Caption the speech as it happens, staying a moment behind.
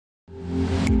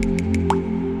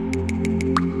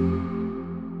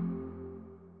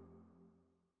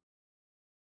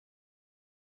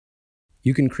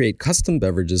You can create custom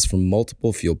beverages from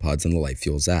multiple fuel pods in the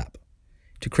LifeFuels app.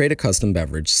 To create a custom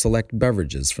beverage, select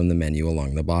Beverages from the menu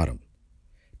along the bottom.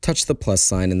 Touch the plus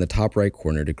sign in the top right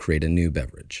corner to create a new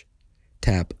beverage.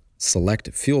 Tap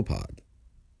Select Fuel Pod,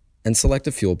 and select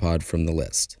a fuel pod from the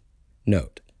list.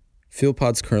 Note: fuel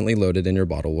pods currently loaded in your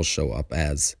bottle will show up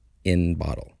as In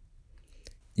Bottle.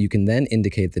 You can then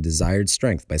indicate the desired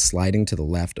strength by sliding to the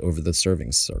left over the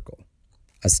serving circle.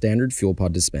 A standard fuel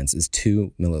pod dispense is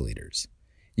 2 milliliters.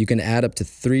 You can add up to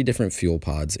 3 different fuel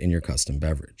pods in your custom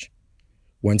beverage.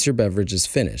 Once your beverage is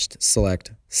finished,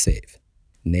 select Save.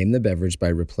 Name the beverage by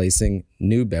replacing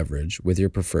New Beverage with your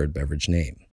preferred beverage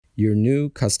name. Your new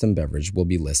custom beverage will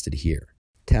be listed here.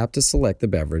 Tap to select the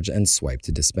beverage and swipe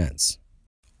to dispense.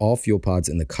 All fuel pods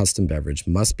in the custom beverage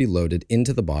must be loaded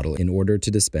into the bottle in order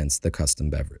to dispense the custom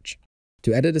beverage.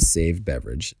 To edit a saved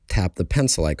beverage, tap the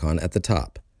pencil icon at the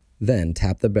top. Then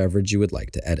tap the beverage you would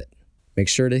like to edit. Make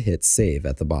sure to hit Save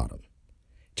at the bottom.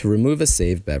 To remove a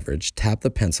saved beverage, tap the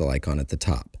pencil icon at the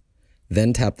top.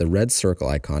 Then tap the red circle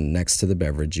icon next to the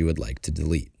beverage you would like to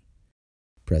delete.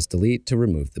 Press Delete to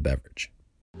remove the beverage.